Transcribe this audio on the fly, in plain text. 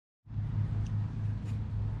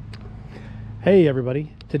Hey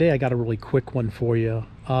everybody, today I got a really quick one for you.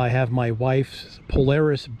 I have my wife's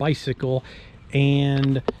Polaris bicycle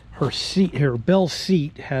and her bell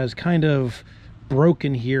seat has kind of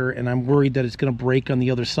broken here and I'm worried that it's going to break on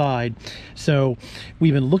the other side. So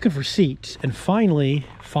we've been looking for seats and finally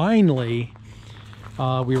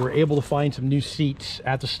we were able to find some new seats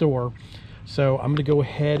at the store. So I'm going to go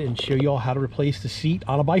ahead and show you all how to replace the seat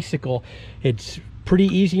on a bicycle. It's pretty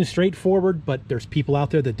easy and straightforward, but there's people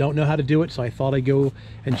out there that don't know how to do it, so I thought I'd go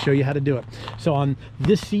and show you how to do it. So on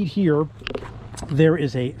this seat here, there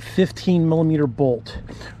is a 15mm bolt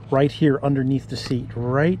right here underneath the seat,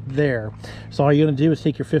 right there. So all you're going to do is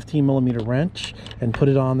take your 15mm wrench and put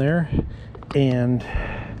it on there and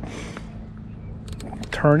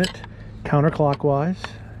turn it counterclockwise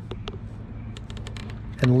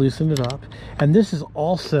and loosen it up. And this is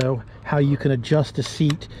also how you can adjust the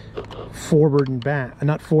seat forward and back,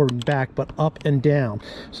 not forward and back, but up and down.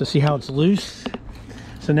 So see how it's loose?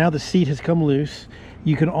 So now the seat has come loose.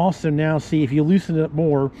 You can also now see, if you loosen it up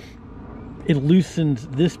more, it loosens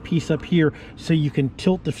this piece up here, so you can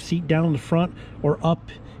tilt the seat down in the front or up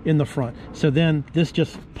in the front. So then this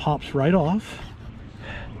just pops right off.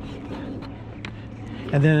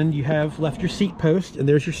 And then you have left your seat post, and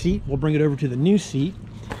there's your seat. We'll bring it over to the new seat.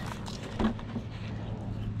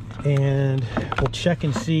 And we'll check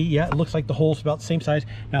and see. Yeah, it looks like the hole's about the same size.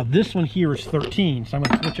 Now this one here is 13, so I'm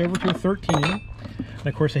going to switch over to a 13. And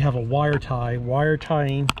of course they have a wire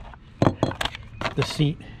tying the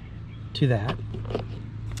seat to that.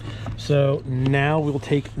 So now we'll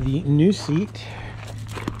take the new seat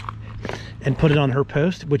and put it on her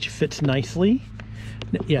post, which fits nicely.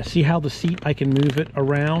 Yeah, see how the seat, I can move it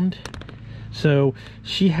around. So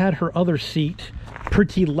she had her other seat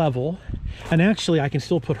pretty level, and actually I can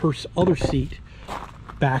still put her other seat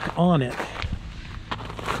back on it.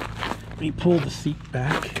 Let me pull the seat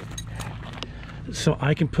back so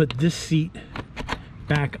I can put this seat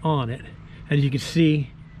back on it. As you can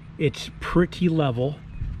see, it's pretty level.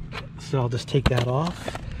 So I'll just take that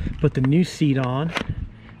off, put the new seat on,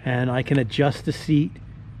 and I can adjust the seat.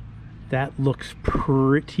 That looks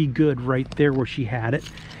pretty good right there where she had it.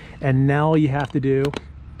 And now all you have to do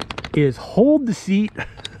is hold the seat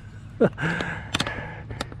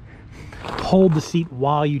hold the seat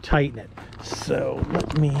while you tighten it. So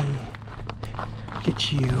let me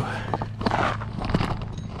get you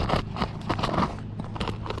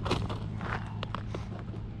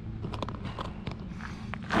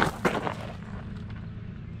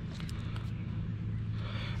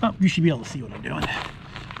you should be able to see what I'm doing.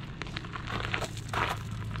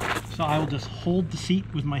 So I will just hold the seat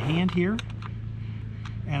with my hand here,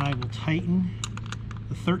 and I will tighten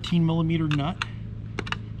the 13mm nut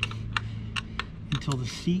until the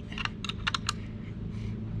seat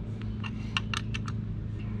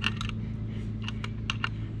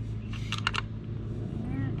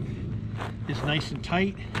is nice and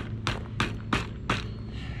tight.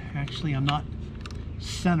 Actually, I'm not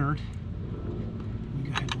centered. Let me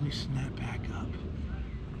go ahead and loosen that back up.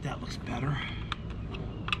 That looks better.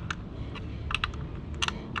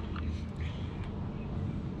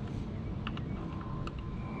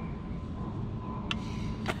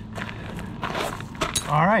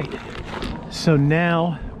 All right, so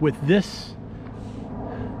now with this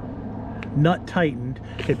nut tightened,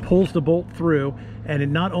 it pulls the bolt through, and it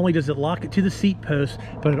not only does it lock it to the seat post,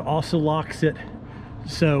 but it also locks it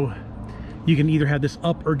so you can either have this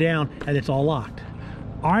up or down, and it's all locked.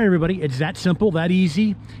 All right, everybody, it's that simple, that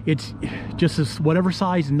easy. It's just whatever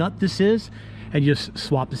size nut this is, and you just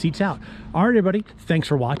swap the seats out. All right, everybody, thanks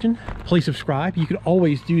for watching. Please subscribe. You can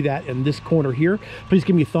always do that in this corner here. Please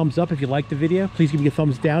give me a thumbs up if you like the video. Please give me a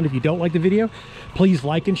thumbs down if you don't like the video. Please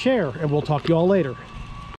like and share, and we'll talk to you all later.